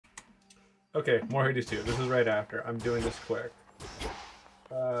Okay, more Hades 2. This is right after. I'm doing this quick.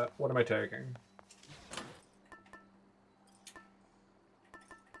 What am I taking?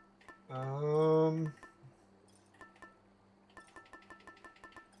 I'll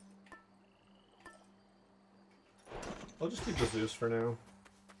just keep the Zeus for now.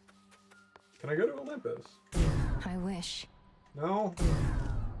 Can I go to Olympus? I wish. No?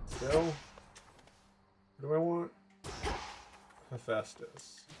 Still? What do I want?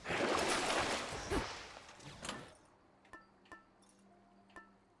 Hephaestus.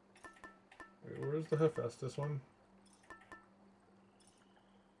 Wait, where's the Hephaestus one?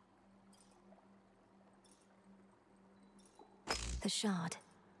 The shard.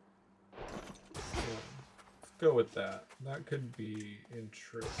 Yeah. Let's go with that. That could be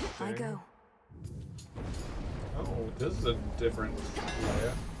interesting. I go. Oh, this is a different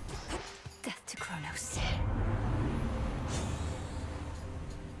layout. Death to Kronos.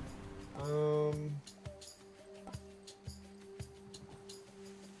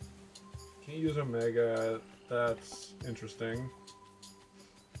 Can't use Omega. That's interesting.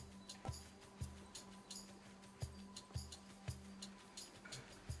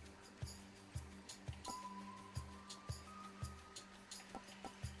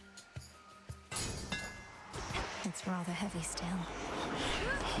 It's rather heavy still.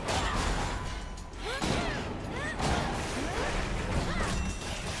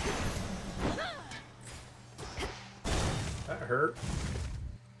 That hurt.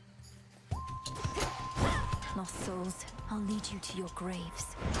 Lost souls, I'll lead you to your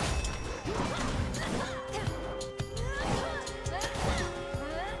graves.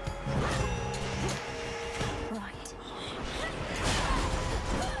 Right.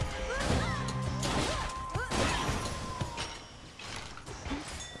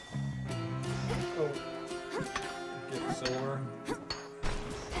 Oh. Get silver.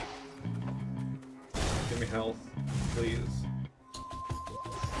 Give me health, please.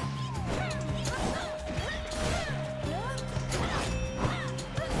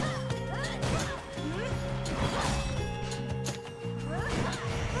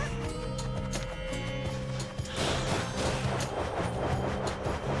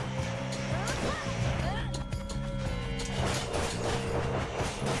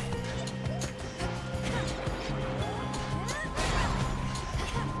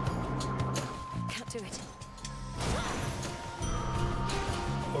 Can't do it.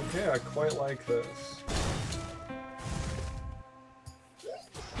 Okay, I quite like this.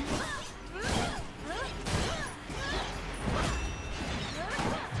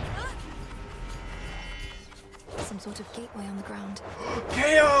 Some sort of gateway on the ground.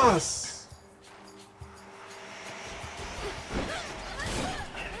 Chaos!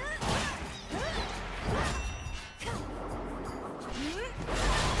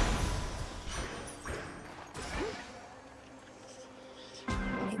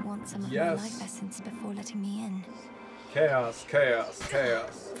 It wants some of Yes. my life essence before letting me in. Chaos, chaos,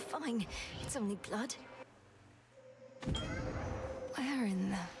 chaos. Fine, it's only blood. Where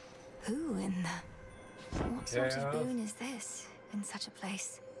in the... Who in the... What sort of Chaos. boon is this, in such a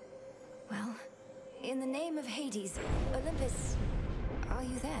place? Well, in the name of Hades, Olympus, are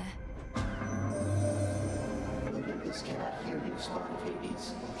you there? Olympus cannot hear you, spawn of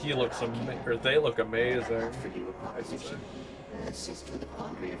Hades. He looks or they look amazing. For you a proposition. Assist with a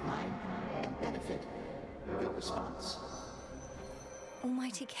quandary of mine and benefit. Your response.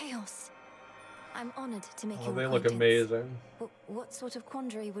 Almighty Chaos. I'm honored to make Oh, your they look acquaintance. amazing. But what sort of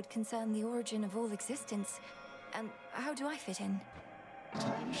quandary would concern the origin of all existence? And how do I fit in?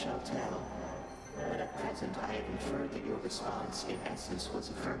 Time shall tell. But at present I have inferred that your response in essence was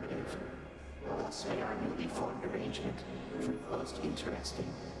affirmative. Thus may our newly formed arrangement prove most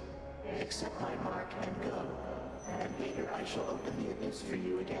interesting. Accept my mark and go. And later I shall open the abyss for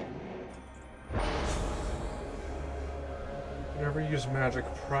you again. Never use magic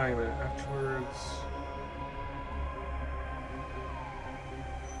primate afterwards.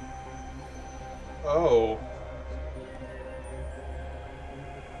 Oh.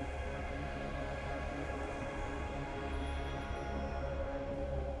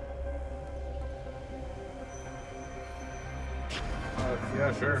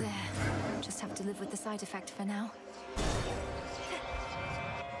 Yeah, sure. There. Just have to live with the side effect for now.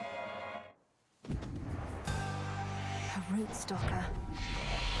 A root stalker.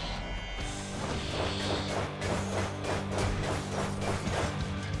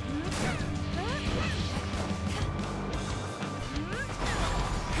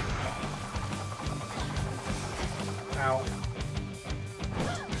 Ow.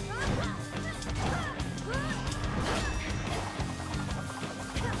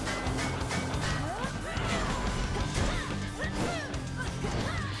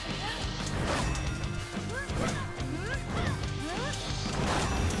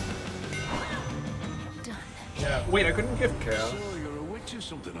 Wait, I couldn't gift chaos. So you're a witch or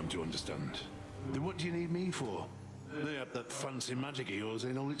something, I'm to understand. Then what do you need me for? Lay up that fancy magic of yours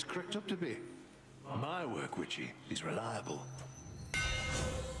ain't all it's cracked up to be. My work, witchy, is reliable.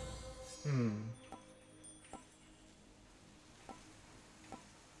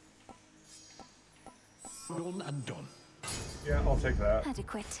 Done and done. Yeah, I'll take that.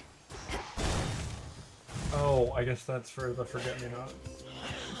 Adequate. Oh, I guess that's for the forget-me-not.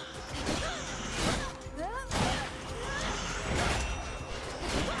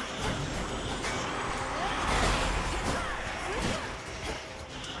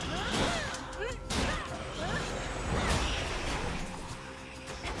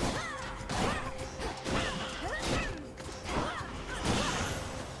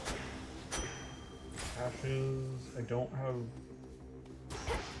 Ashes. I don't have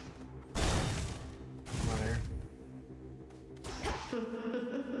money.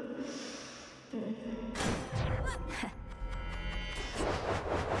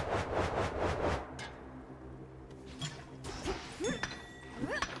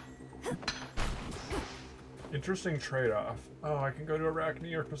 Interesting trade-off. Oh, I can go to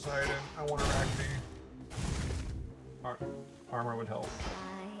Arachne or Poseidon. I want Arachne. Armor would help.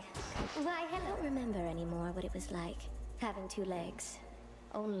 Why, I don't remember anymore what it was like, having two legs.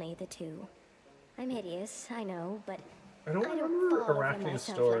 Only the two. I'm hideous, I know, but I don't fall remember over Arachne's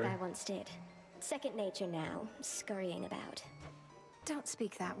myself story. like I once did. Second nature now, scurrying about. Don't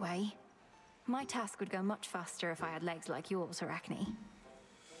speak that way. My task would go much faster if I had legs like yours, Arachne.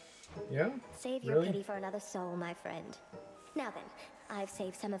 Yeah? Save your Really? pity for another soul, my friend. Now then, I've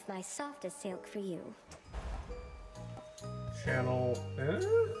saved some of my softest silk for you. Channel.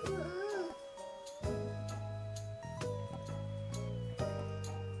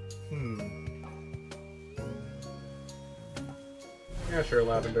 Yeah, sure,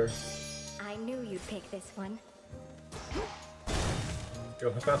 Lavender. I knew you'd pick this one.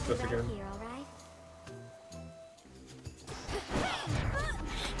 Go Hephaestus Right again. here, all right?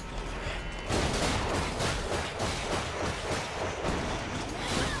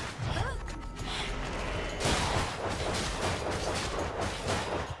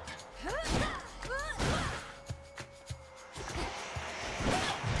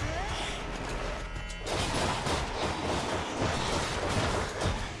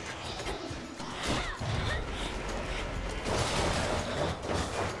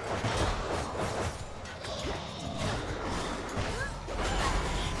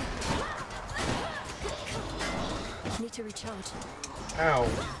 Need to recharge. Ow.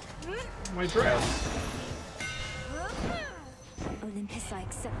 My dress. Olympus, I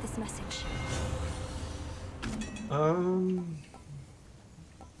accept this message.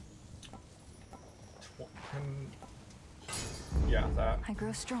 Yeah, that. I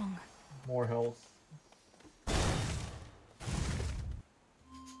grow strong. More health.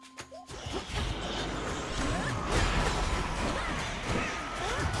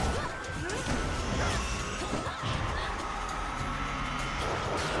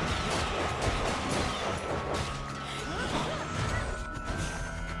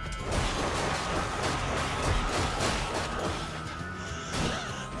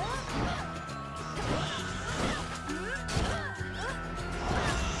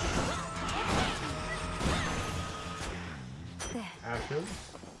 Ashes.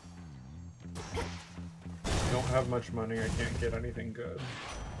 Don't have much money, I can't get anything good.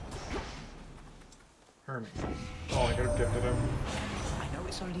 Hermes. Oh, I could have gifted him. I know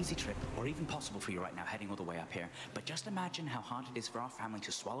it's not an easy trip, or even possible for you right now heading all the way up here, but just imagine how hard it is for our family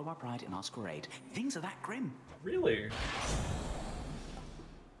to swallow our pride and ask for aid. Things are that grim. Really?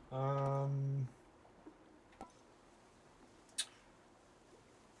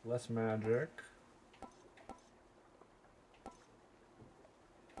 Less magic.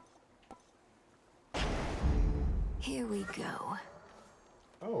 Here we go.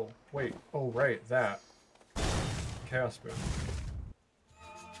 Oh, wait. Oh, right, that. Chaos Boon.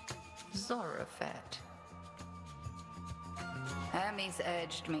 Zorafet. Hermes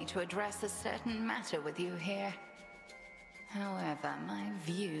urged me to address a certain matter with you here. However, my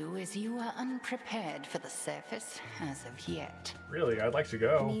view is you are unprepared for the surface as of yet. Really, I'd like to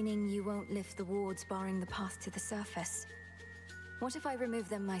go. Meaning you won't lift the wards barring the path to the surface. What if I remove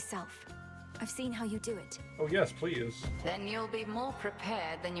them myself? I've seen how you do it. Oh, yes, please. Then you'll be more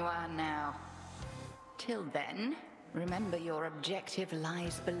prepared than you are now. Till then, remember your objective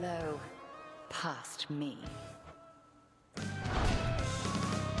lies below, past me.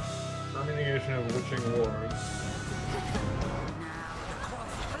 Termination of witching wards.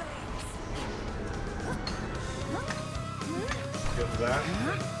 Get that.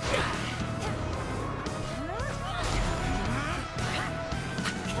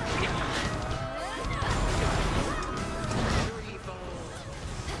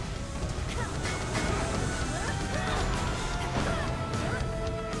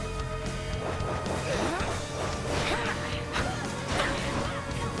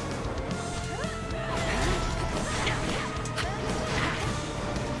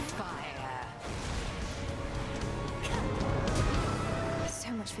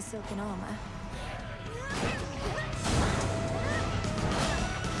 broken armor.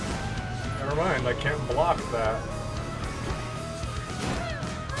 Never mind, I can't block that.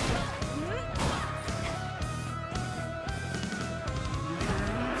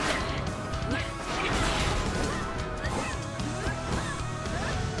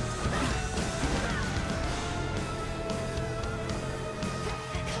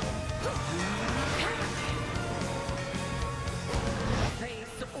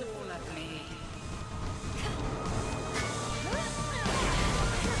 Face all of me.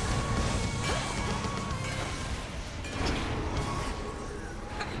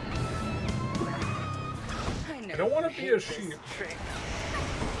 I don't want to be a sheep.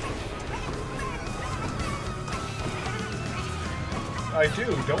 I do.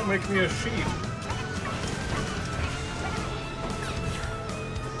 Don't make me a sheep.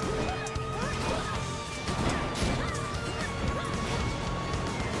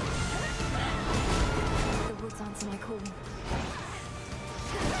 The woods answer my call.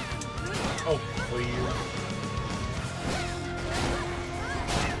 Oh, please.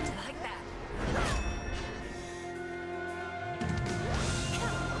 Like that.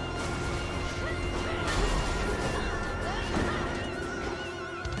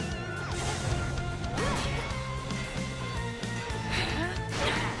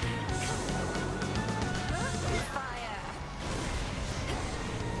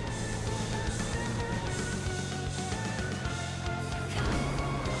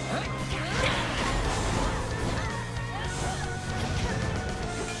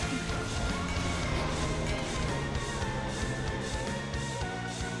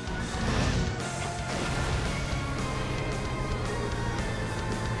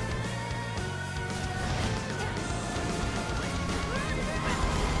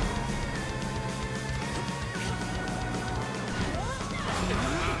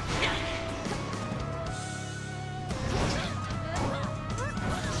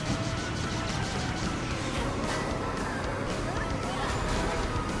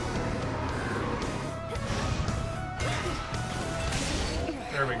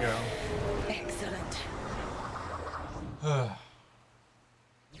 There we go. Excellent.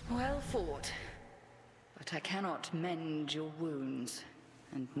 Well fought. But I cannot mend your wounds,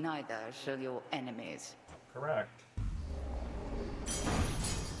 and neither shall your enemies. Correct.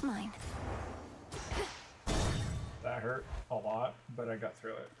 Mine. That hurt a lot, but I got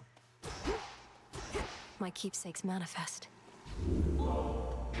through it. My keepsake's manifest.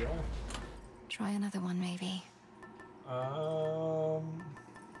 Yeah. Try another one, maybe.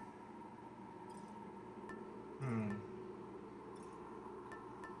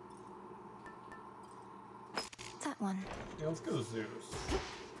 That one. Yeah, let's go Zeus.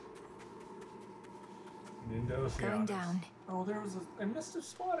 Nindos. Going down. Oh, there was a... I missed a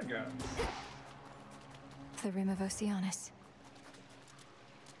spot again. The rim of Oceanus.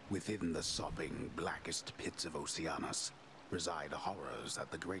 Within the sobbing, blackest pits of Oceanus reside horrors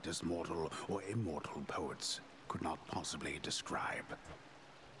that the greatest mortal or immortal poets could not possibly describe.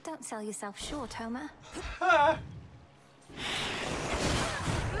 Don't sell yourself short, Homer. Ha!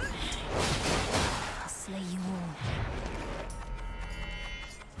 I'll slay you all.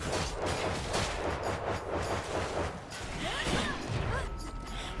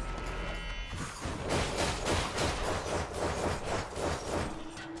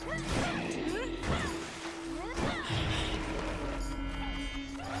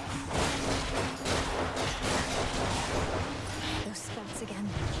 Those spouts again.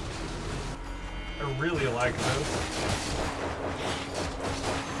 I really like this.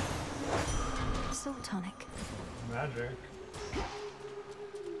 Salt tonic. Magic.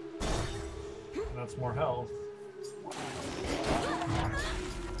 And that's more health.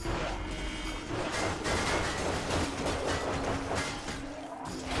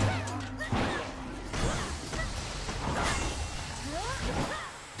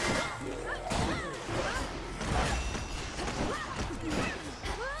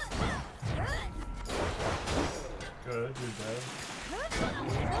 Good, you're dead.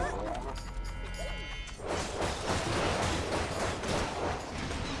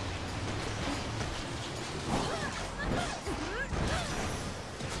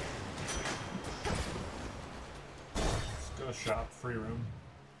 Let's go shop, free room.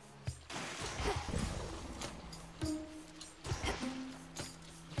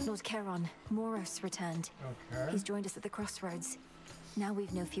 Lord Charon, Moros returned. Okay. He's joined us at the crossroads. Now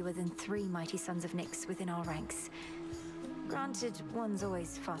we've no fewer than 3 mighty sons of Nyx within our ranks. Granted, one's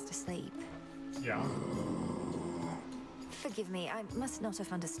always fast asleep. Yeah. Forgive me, I must not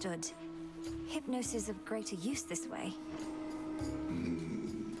have understood. Hypnosis is of greater use this way.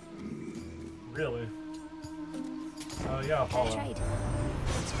 really? Oh yeah, Fair Apollo. trade.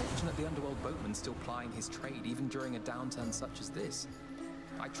 It's fortunate the underworld boatman's still plying his trade even during a downturn such as this.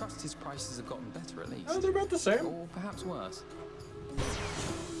 I trust his prices have gotten better at least. Oh, they're about the same. Or perhaps worse.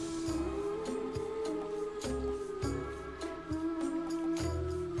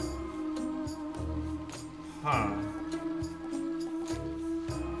 Huh.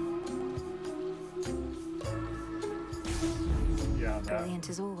 Yeah, that. Brilliant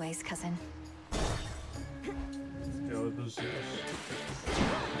as always, cousin. Let's go with this.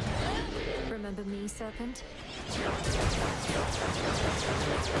 Remember me, Serpent?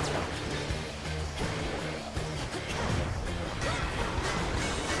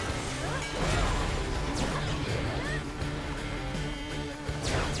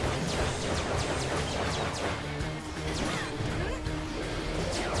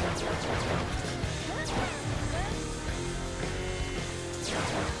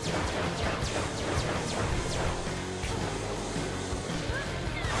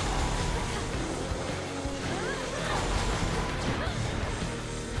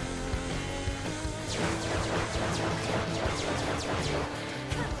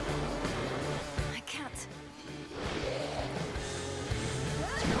 I can't.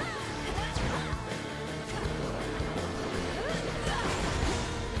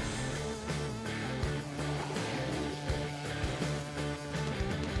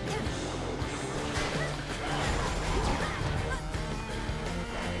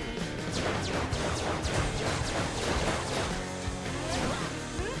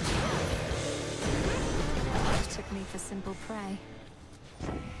 Took me for simple prey.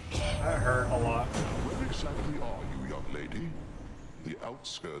 That hurt a lot. Where exactly are you, young lady? The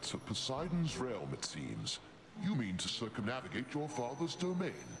outskirts of Poseidon's realm, it seems. You mean to circumnavigate your father's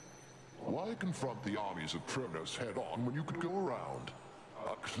domain? Why confront the armies of Kronos head-on when you could go around?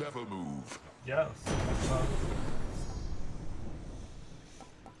 A clever move. Yes.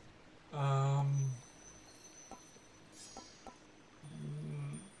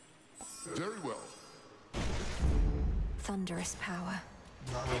 Very well. Thunderous power.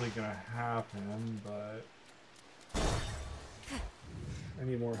 Not really gonna happen, but I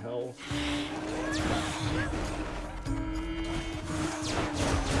need more health.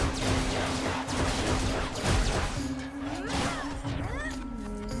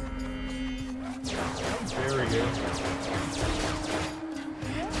 Very good.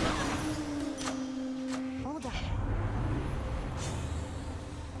 Hold up.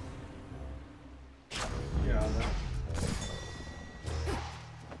 Yeah, that.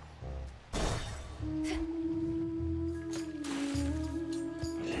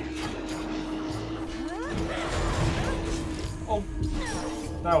 Oh,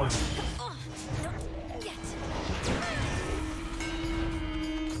 that was. Not yet.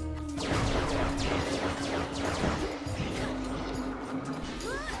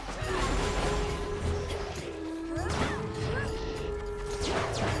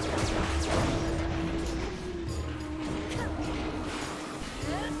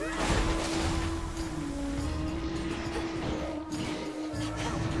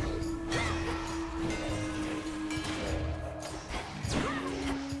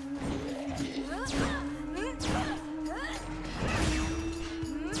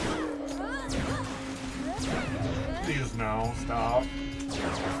 Please no, stop.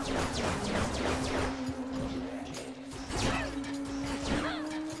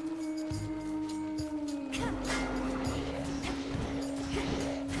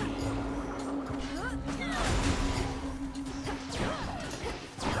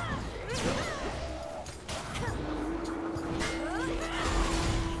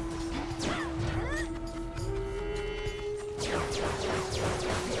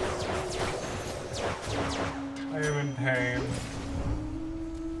 I am in pain.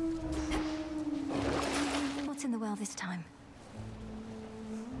 What's in the well this time?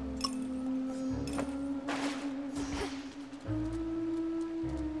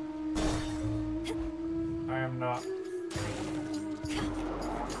 I am not.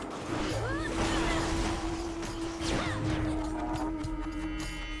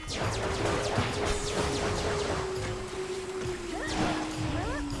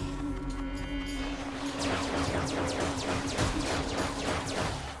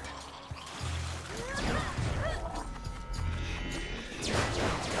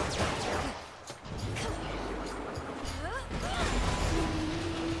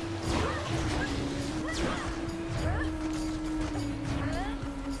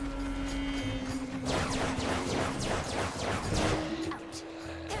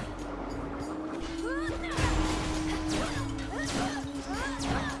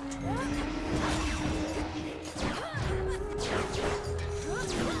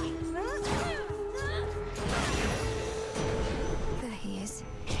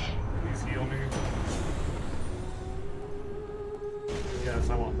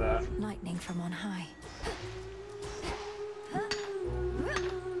 from on high.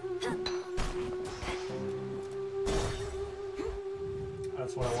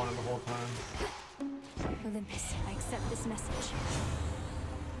 That's what I wanted the whole time. Olympus, I accept this message.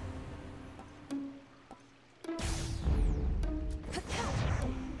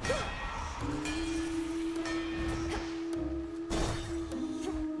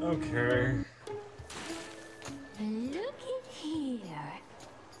 Okay. Look at here.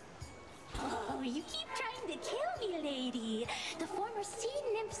 Oh, you keep trying to kill me, lady. The former sea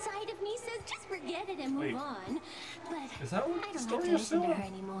nymph side of me says just forget it and move Wait. on. But Is that what I the don't story have to is listen to saying? her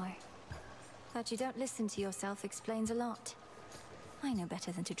anymore. That you don't listen to yourself explains a lot. I know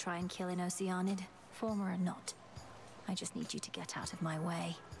better than to try and kill an Oceanid, former or not. I just need you to get out of my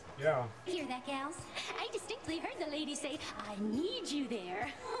way. Yeah. Hear that, gals? I distinctly heard the lady say, I need you there.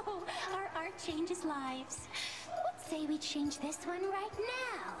 Oh, our art changes lives. Let's say we change this one right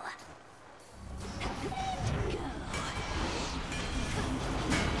now. And go.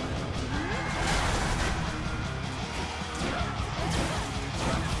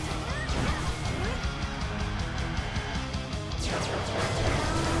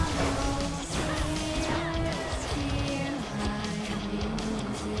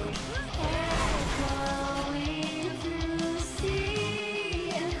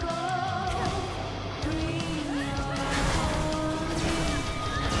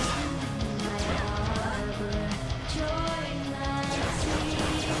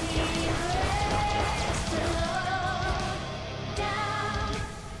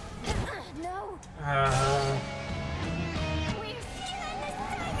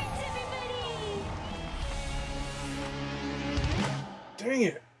 Dang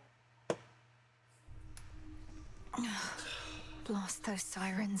it. Blast those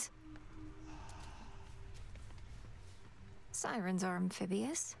sirens. Sirens are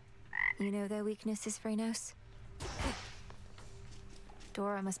amphibious. You know their weaknesses, Phrenos?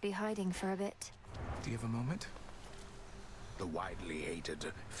 Dora must be hiding for a bit. Do you have a moment? The widely hated,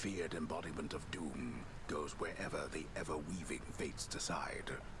 feared embodiment of doom goes wherever the ever-weaving fates decide,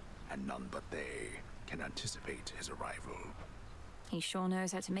 and none but they can anticipate his arrival. He sure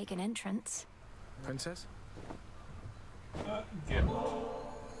knows how to make an entrance. Princess? Yeah.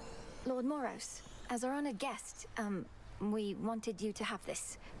 Lord Moros, as our honored guest, we wanted you to have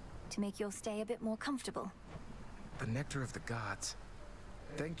this, to make your stay a bit more comfortable. The nectar of the gods.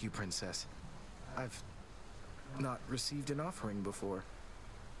 Thank you, Princess. I've not received an offering before,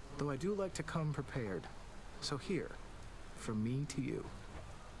 though I do like to come prepared. So here, from me to you.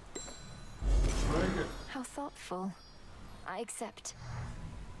 Very good. How thoughtful. I accept.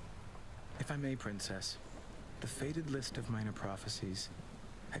 If I may, Princess, the fated list of minor prophecies,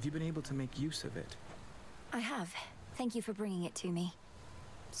 have you been able to make use of it? I have. Thank you for bringing it to me.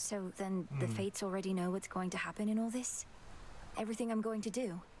 So then the fates already know what's going to happen in all this? Everything I'm going to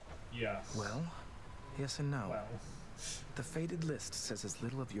do? Yes. Well, yes and no. Well. The fated list says as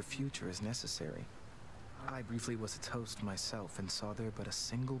little of your future as necessary. I briefly was its host myself and saw there but a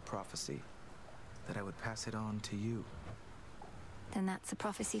single prophecy, that I would pass it on to you. Then that's a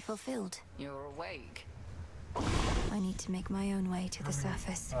prophecy fulfilled. You're awake. I need to make my own way to the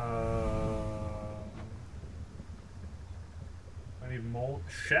surface. I need more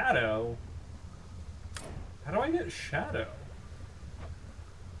shadow. How do I get shadow?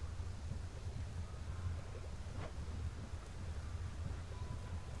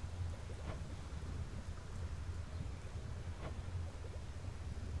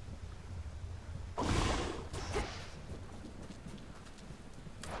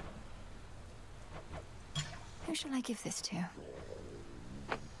 Who shall I give this to?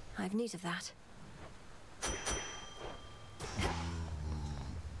 I've need of that.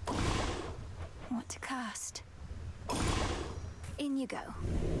 What to cast? In you go.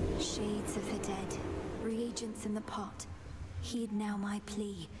 Shades of the dead, reagents in the pot. Heed now my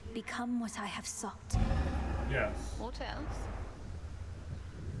plea. Become what I have sought. Yes. What else?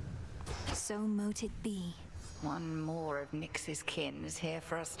 So mote it be. One more of Nyx's kin is here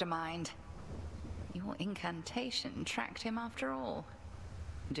for us to mind. Your incantation tracked him after all.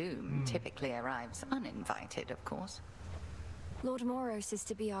 Doom typically arrives uninvited, of course. Lord Moros is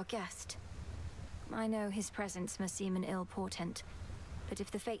to be our guest. I know his presence must seem an ill portent, but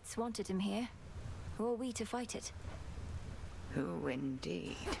if the fates wanted him here, who are we to fight it? Who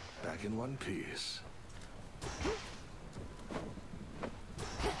indeed? Back in one piece.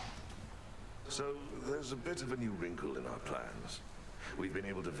 So, there's a bit of a new wrinkle in our plans. We've been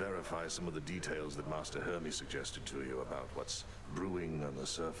able to verify some of the details that Master Hermes suggested to you about what's brewing on the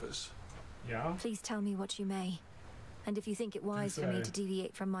surface. Yeah? Please tell me what you may. And if you think it wise for me say. to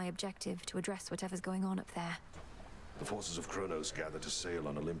deviate from my objective to address whatever's going on up there. The forces of Kronos gather to sail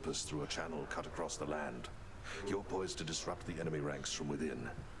on Olympus through a channel cut across the land. You're poised to disrupt the enemy ranks from within.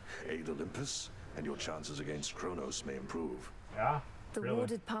 Aid Olympus, and your chances against Kronos may improve. Yeah? The Really?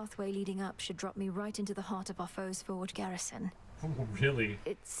 warded pathway leading up should drop me right into the heart of our foe's forward garrison. Really?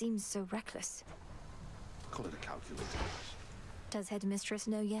 It seems so reckless. Call it a calculated risk. Does Headmistress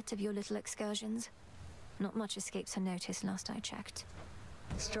know yet of your little excursions? Not much escapes her notice last I checked.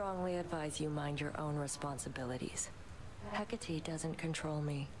 Strongly advise you mind your own responsibilities. Hecate doesn't control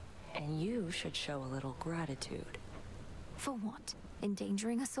me, and you should show a little gratitude. For what?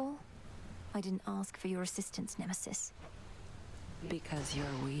 Endangering us all? I didn't ask for your assistance, Nemesis. Because you're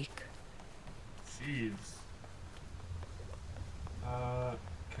weak. Jeez.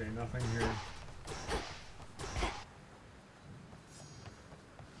 Okay, nothing here.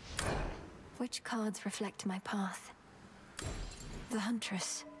 Which cards reflect my path? The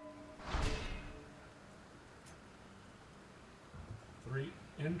Huntress. 3.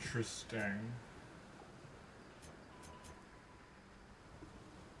 Interesting.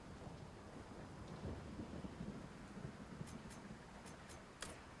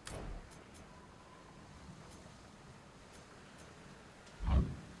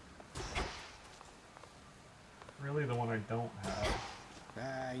 Really the one I don't have.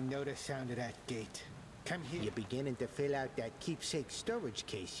 I know the sound of that gate. Come here. You're beginning to fill out that keepsake storage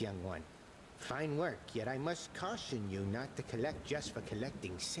case, young one. Fine work, yet I must caution you not to collect just for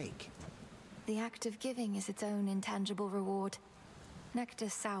collecting's sake. The act of giving is its own intangible reward. Nectar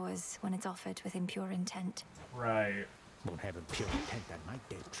sours when it's offered with impure intent. Right. Won't have impure intent on my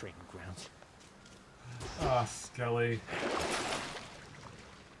dead trading grounds. Ah, Skelly.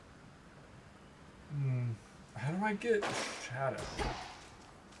 How do I get Shadow?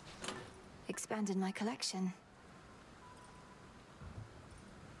 Expanded my collection.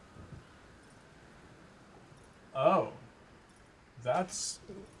 Oh. That's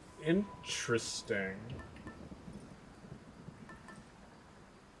interesting.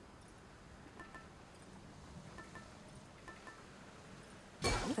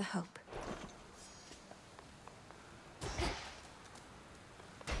 The hope.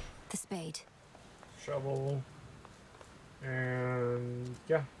 The spade. Shovel. And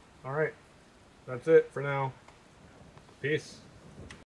yeah. Alright. That's it for now. Peace.